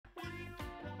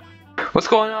What's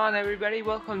going on, everybody?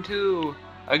 Welcome to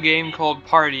a game called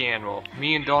Party Animal.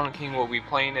 Me and Donald King will be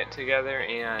playing it together,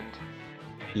 and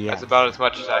that's about as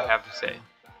much as I have to say.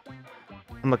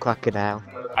 I'm a crocodile.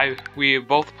 We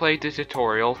both played the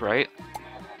tutorial, right?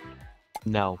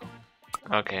 No.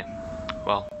 Okay.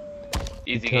 Well,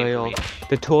 easy game for me.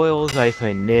 Tutorials are for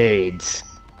nerds.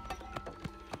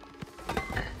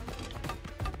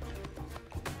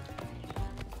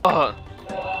 How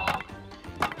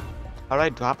do I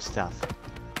drop stuff?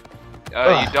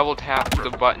 You double tap the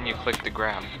button you click to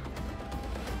grab.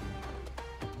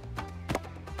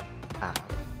 Ah.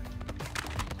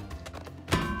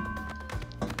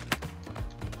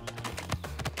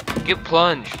 Get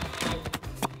plunged.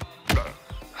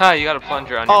 Ha, you got a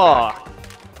plunger on your back.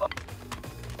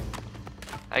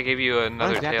 I gave you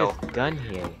another tail. This gun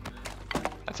here.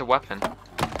 That's a weapon.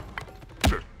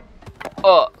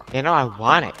 You know I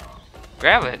want it.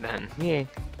 Grab it then. Yeah.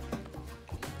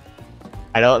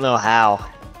 I don't know how.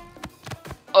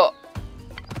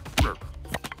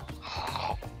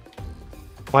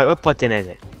 Wait, what button is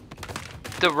it?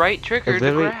 The right trigger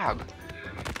to grab.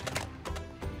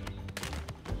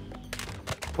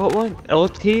 What one?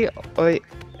 LT or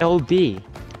LB?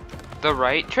 The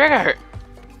right trigger.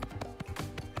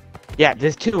 Yeah,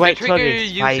 there's two right triggers. The trigger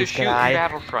you use to shoot in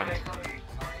Battlefront.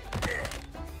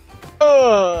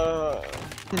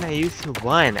 Then I used to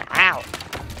one. Ow.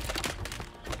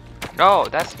 No,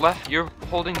 that's left. You're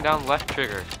holding down left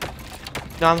trigger.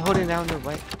 No, I'm holding down the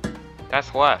right.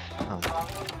 That's left. Oh.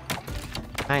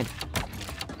 Fine.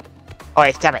 Oh,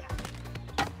 wait, stop it.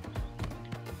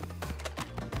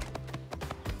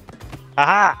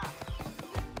 Aha!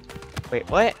 Wait,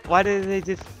 what? Why did they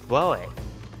just throw it?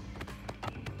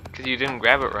 Because you didn't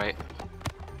grab it right.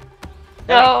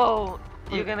 No!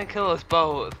 You're gonna kill us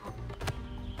both.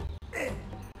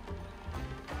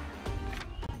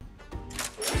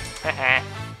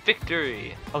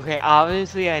 Victory! Okay,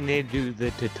 obviously I need to do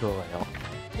the tutorial.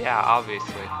 Yeah,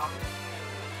 obviously.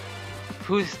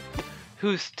 Who?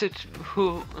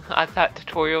 I thought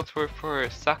tutorials were for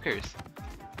suckers.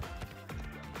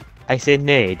 I said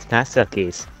nerds, not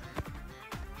suckies.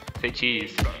 Say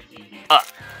cheese.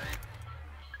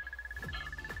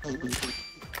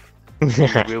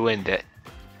 Ruined it.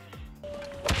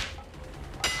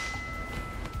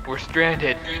 We're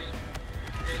stranded.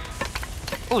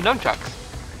 Oh, nunchucks.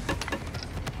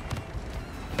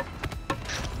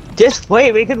 Just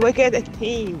wait, we can look at the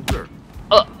team.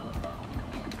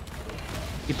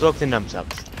 He broke the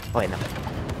nunchucks. Oh, wait, no.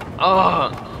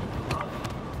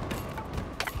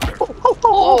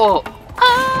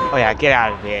 Oh yeah, get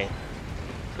out of here.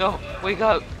 No, wake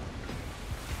up.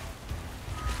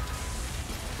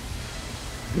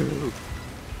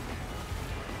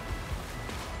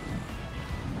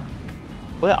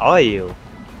 Where are you?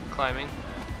 Climbing.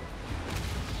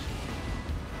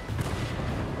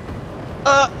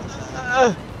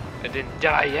 I didn't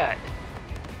die yet.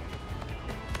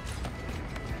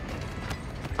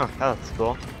 Oh, that looks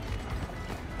cool.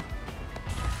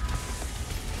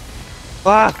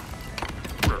 Ah!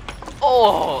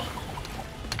 Oh,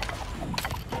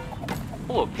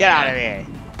 Get out of here!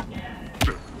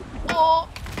 Oh,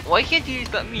 why can't you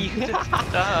let me use this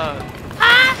stuff?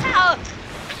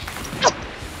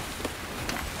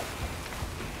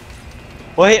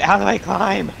 Wait, how do I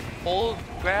climb?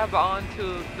 Grab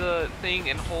onto the thing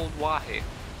and hold Y.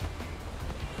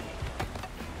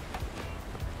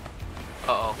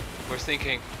 Uh-oh, we're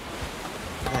sinking.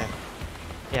 Okay.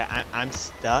 Yeah, I'm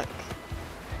stuck.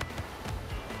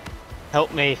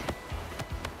 Help me.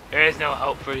 There is no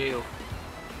help for you.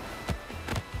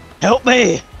 Help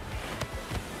me!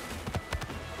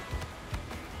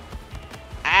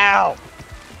 Ow!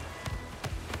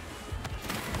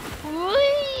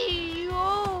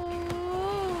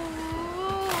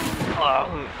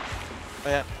 Oh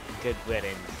yeah, good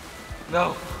wedding.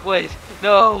 No, wait,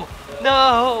 no,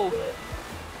 no,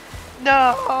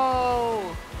 no,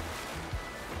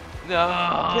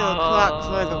 no. Kill clock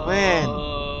for the win.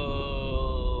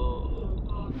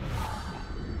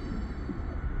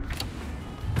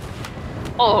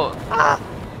 Oh, ah!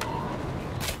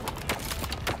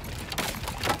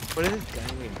 What does this gun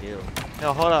even do?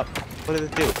 No, hold up. What does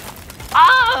it do?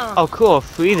 Ah! Oh, cool. It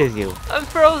freezes you. I'm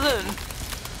frozen.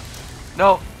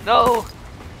 No, no.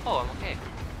 Oh, I'm okay.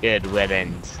 Good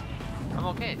weddings. I'm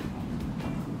okay.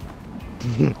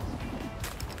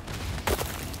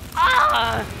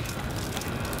 Ah!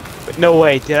 But no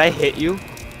way, did I hit you?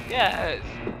 Yes.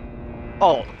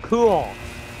 Oh, cool.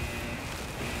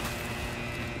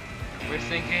 We're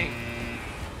sinking.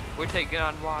 We're taking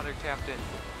on water, Captain.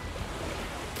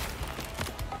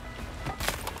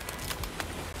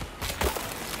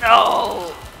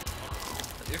 No!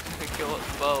 You're gonna kill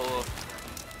us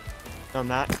both. No, I'm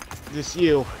not. Just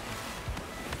you.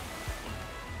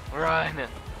 Run.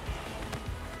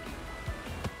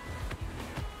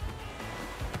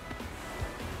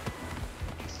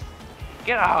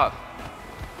 Get off.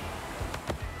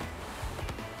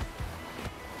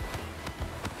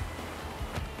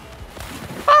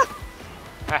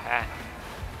 Haha.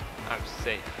 I'm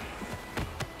safe.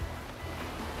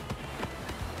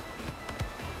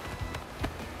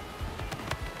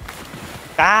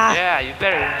 Ah! Yeah, you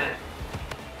better.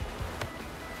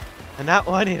 I'm not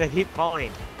wanting to keep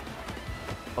falling.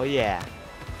 Oh yeah.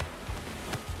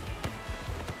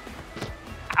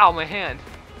 Ow, my hand.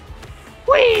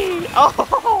 Whee!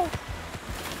 Oh!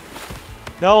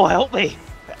 No, help me!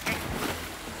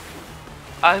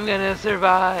 I'm gonna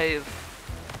survive.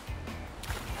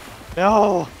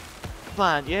 No! Come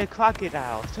on, you're a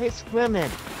crocodile. Stay swimming.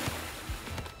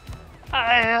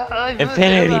 I'm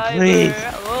Infinity, a survivor. please.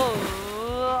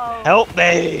 Oh. Help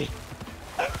me!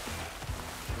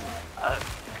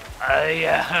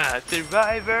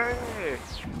 Survivor.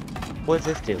 What does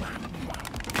this do?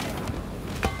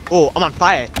 Oh, I'm on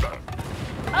fire!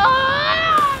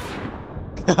 Ah!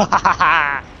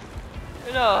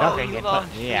 No, Nothing you can lost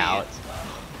put me out.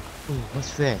 Ooh,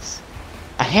 what's this?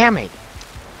 A hammock!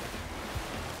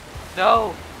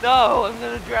 No, no, I'm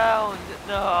gonna drown.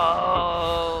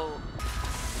 No.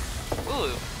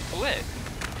 Ooh, quick.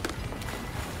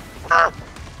 Ah!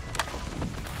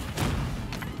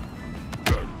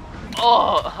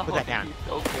 Oh, Put that down. He's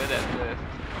so good at this.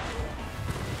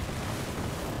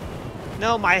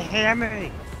 No, my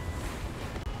hammock!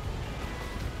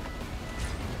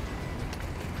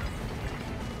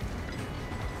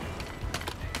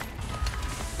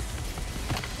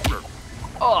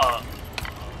 Oh,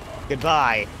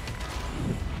 Goodbye.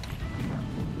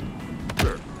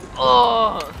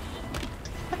 oh.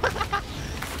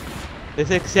 Let's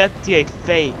accept your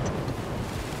fate.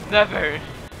 Never.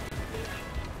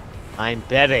 I'm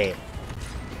better.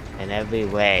 In every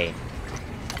way.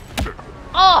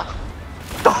 Oh.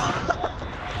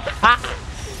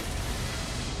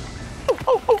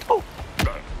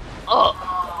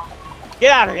 Oh.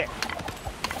 Get out of here!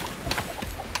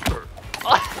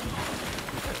 Oh.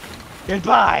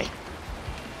 Goodbye!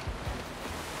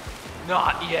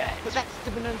 Not yet. Put that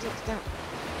stupid nunchucks down.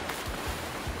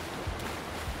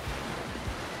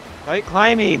 Right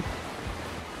climbing!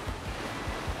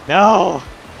 No!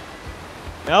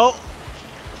 No!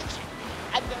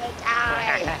 I'm gonna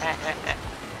die!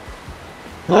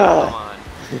 Come on.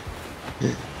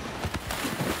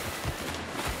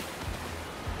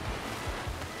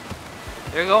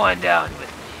 You're going down with me.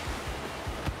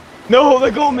 No,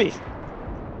 let go of me!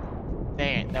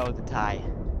 Dang it, that was a tie.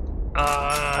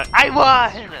 I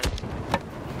won!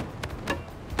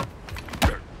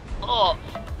 Oh,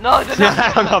 no, I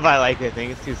don't know if I like this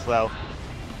thing, it's too slow.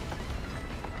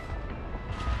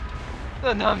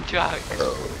 The nunchuck.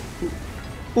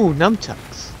 Ooh,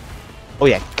 nunchucks. Oh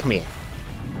yeah, come here.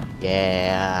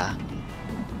 Yeah.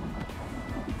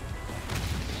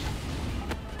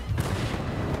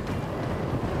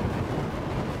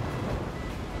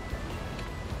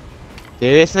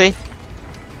 Seriously?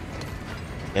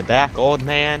 You're back, old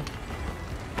man?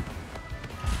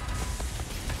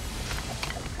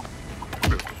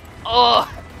 Oh,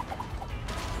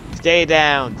 Stay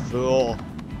down, fool.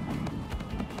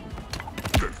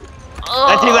 oh.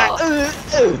 Let's do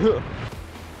that.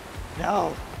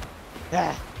 No.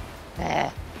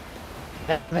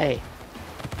 Help me.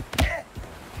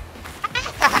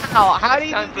 Ow, how do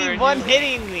you Time for a keep new- one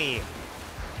hitting me?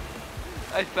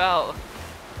 I fell.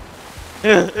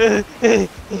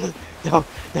 No,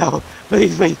 no,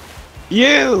 please, please.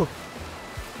 You!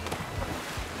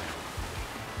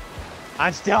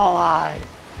 I'm still alive.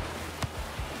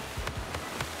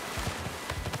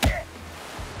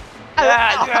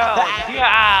 Yeah,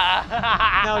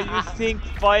 yeah. No, you sink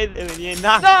farther and you're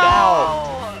knocked No!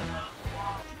 out.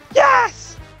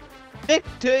 Yes!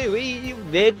 Victory!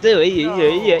 Victory! No.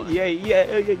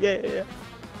 Yeah.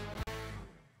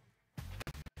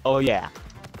 Oh yeah.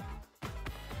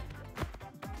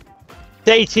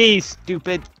 Say cheese,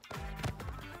 stupid.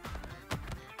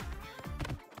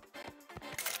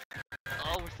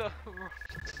 Oh, we're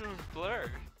so blurred.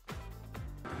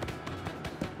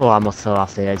 Oh, I almost fell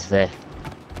off the edge there.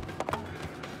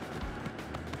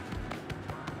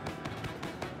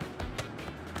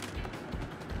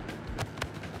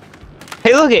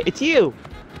 Hey, look it! It's you!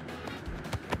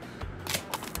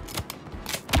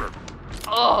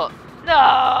 Oh,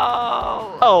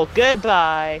 no! Oh,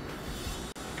 goodbye!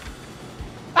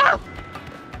 Ah!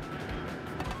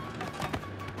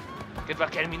 Good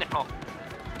luck getting me now.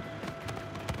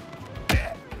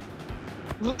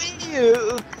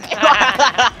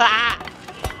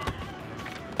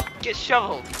 Get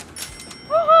shoveled.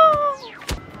 Woohoo!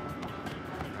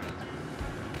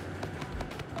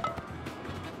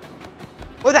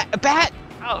 What's that? A bat?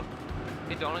 Oh.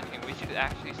 Hey, Donald King, we should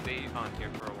actually stay on here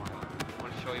for a while. I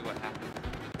want to show you what happened.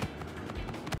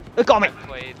 Look on me. I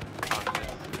played on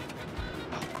this.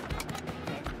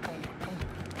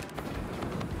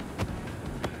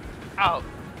 Ow.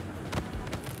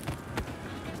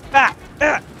 Ah!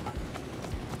 Ah!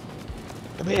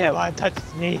 Come here, why touch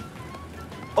me?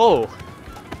 Oh!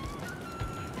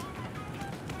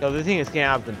 Yo, this thing is getting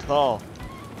out of control.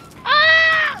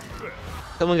 Ah!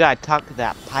 Someone gotta talk to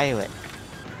that pilot.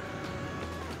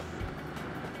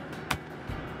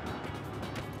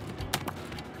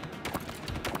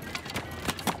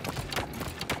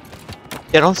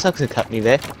 Yeah, don't suck to cut me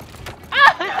there.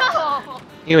 Ah, no!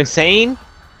 You insane?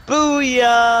 Booyah!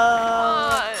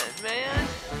 What, man?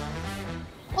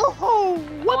 Oh,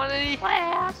 what What did he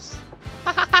class?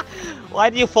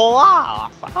 Why'd you fall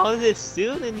off? How is it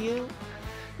suiting you?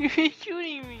 You're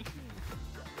shooting me.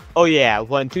 Oh yeah,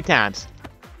 1, 2 times.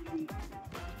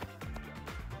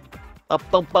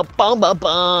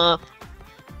 Ba-bum-ba-bum-ba-bum.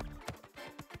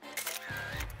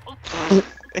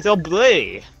 It's all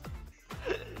bloody.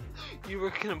 You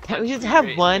were gonna punch Can't we just me have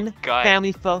right in one the gut.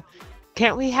 family photo?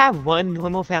 Can't we have one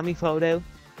normal family photo?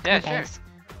 Yeah, Okay, sure. guys.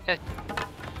 Yeah.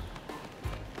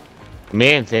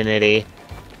 Me, Infinity.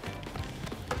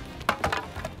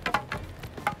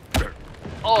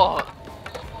 Oh.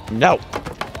 No.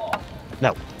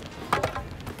 No.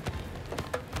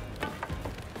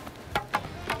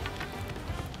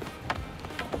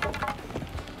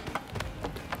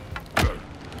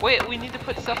 Wait, we need to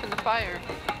put stuff in the fire.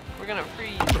 We're gonna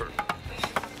freeze.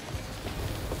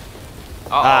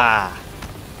 Uh-oh. Ah.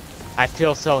 I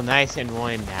feel so nice and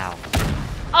warm now.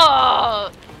 Oh!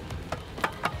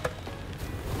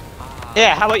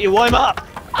 Yeah, how about you warm up?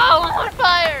 Oh, I'm on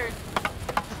fire!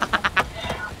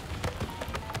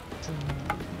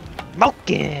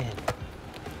 Smoking.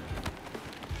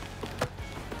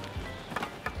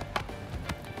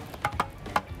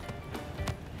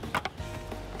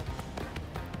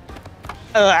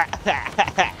 How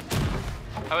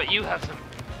about you have some?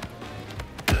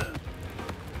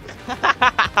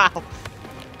 How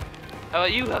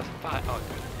about you have some fire? Oh,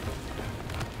 good.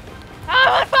 I'm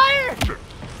on fire!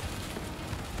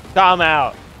 Calm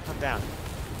out. Calm down.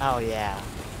 Oh yeah.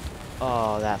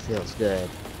 Oh, that feels good.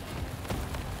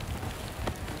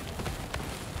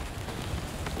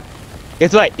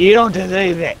 Guess what? You don't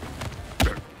deserve it.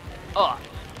 Oh.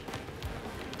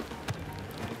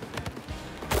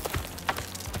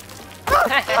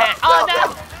 Oh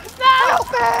no! No!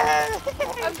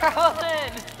 I'm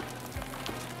frozen!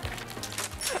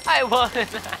 I won!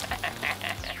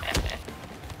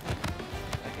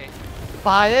 Okay.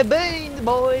 Fire beans,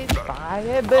 boys.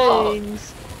 Fire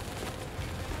beans.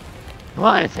 Come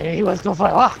on, Infinity. Let's go for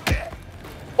a walk.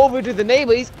 Over to the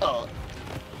neighbors. Oh.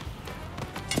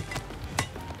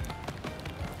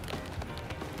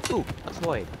 Ooh, a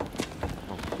void.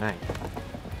 Oh, nice.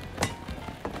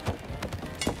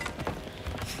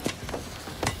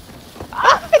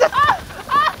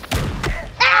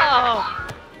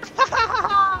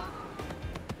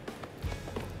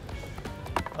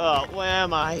 Oh, where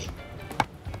am I?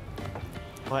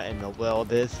 What in the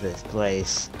world is this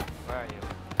place? Where are you?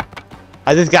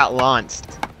 I just got launched.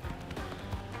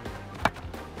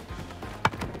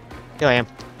 Here I am.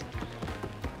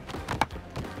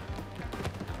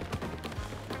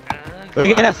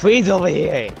 We're gonna freeze over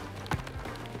here.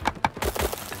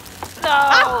 No!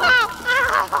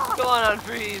 Go on,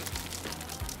 unfreeze.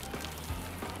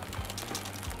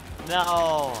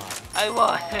 No. I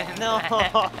won. No.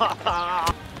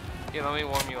 Here, let me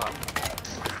warm you up.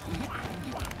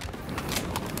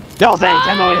 No thanks,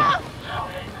 I'm over.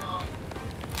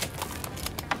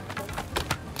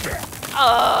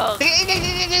 Oh!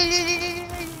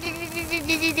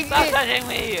 Stop touching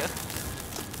me!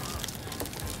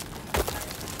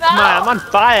 No! Come on, I'm on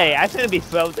fire. I shouldn't be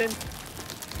frozen.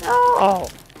 No.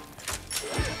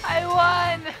 I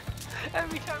won!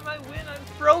 Every time I win, I'm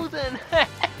frozen!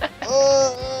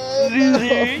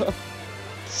 Loser.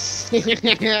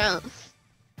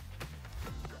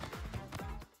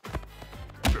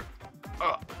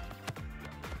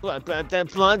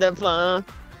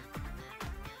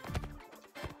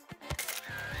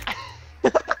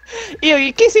 Ew,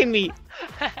 you're kissing me!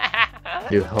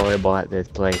 You're horrible at this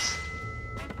place.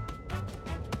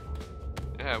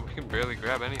 Yeah, we can barely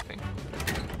grab anything.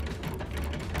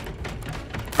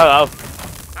 Hello.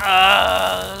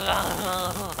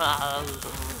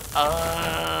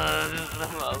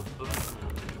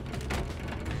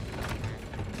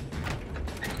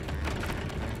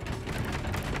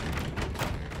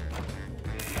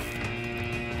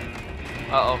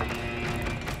 Uh-oh.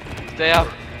 Stay up.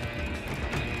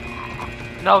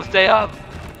 No, stay up.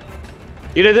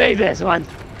 You deserve this one.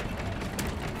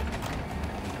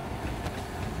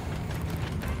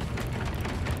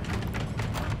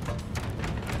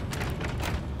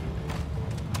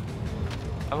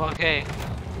 I'm okay.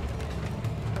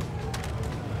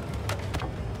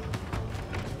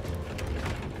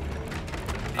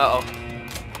 Uh-oh.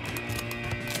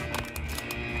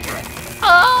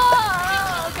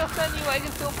 Oh, I can send you. I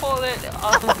can still pull it.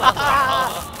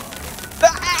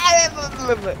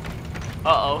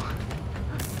 Uh-oh.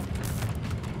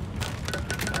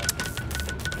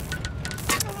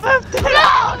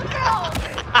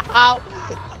 Ow.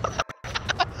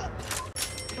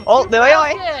 Oh, there we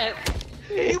are.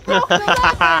 You broke the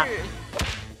lever!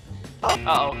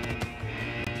 Uh-oh.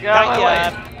 Get out of my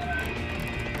way.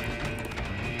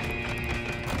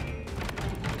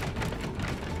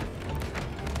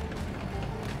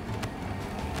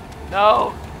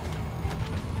 No!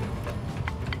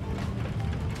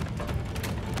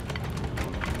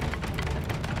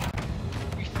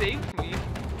 You saved me.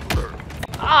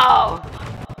 Ow!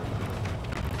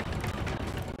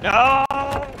 No.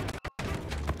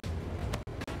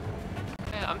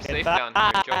 Yeah, I'm safe down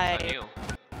here. Joke's on you.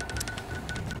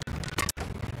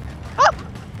 Oh!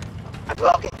 I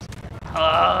broke it!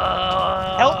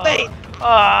 Help me!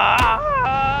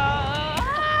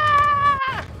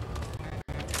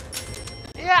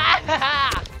 Yeah!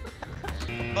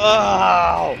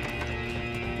 Oh!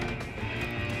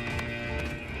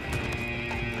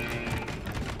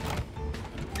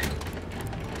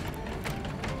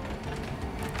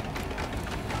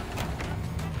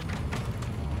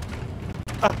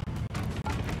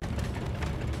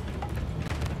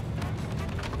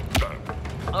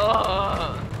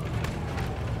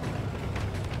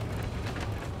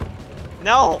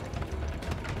 No!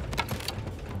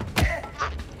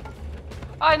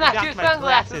 I knocked your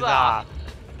sunglasses off!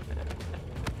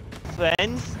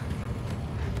 Friends?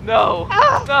 No!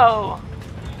 No!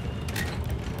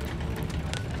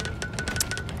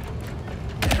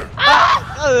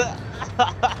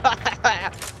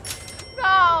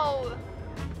 No!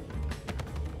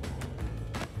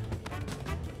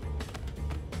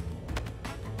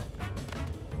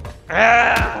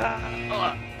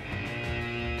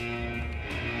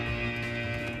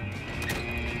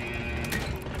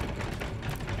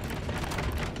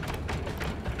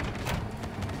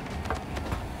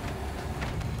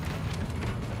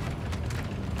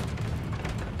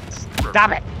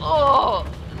 Stop it! Oh!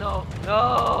 No!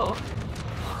 No!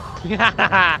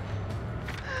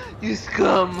 You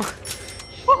scum!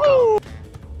 Woohoo!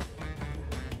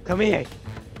 Come here.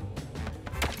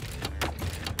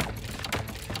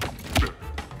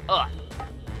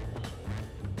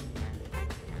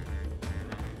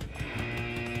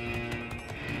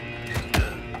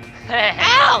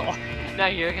 Ow! Now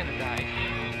you're gonna die.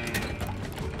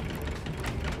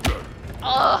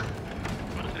 Ugh!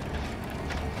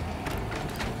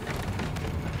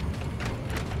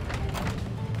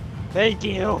 Thank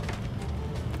you.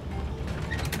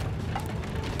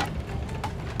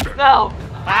 No!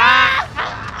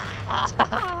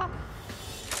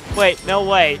 Wait, no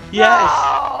way. Yes!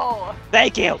 No!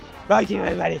 Thank you! Thank you,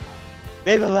 everybody.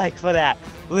 Leave a like for that.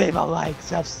 Leave a like,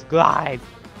 subscribe.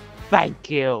 Thank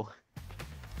you.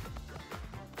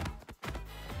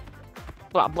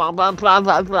 Blah blah blah blah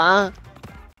blah blah.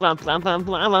 Blah blah blah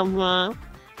blah blah blah.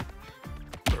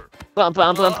 Blah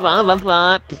blah blah blah blah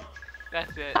blah.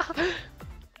 That's it.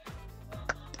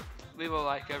 Leave a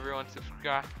like, everyone.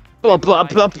 Subscribe. Blah blah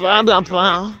blah blah blah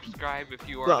blah. Subscribe if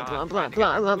you are Blah not blah trying to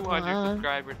blah get blah to blah 200 blah.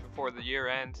 subscribers before the year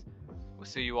ends. We'll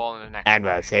see you all in the next And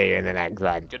one. we'll see you in the next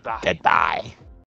one. Goodbye. Goodbye.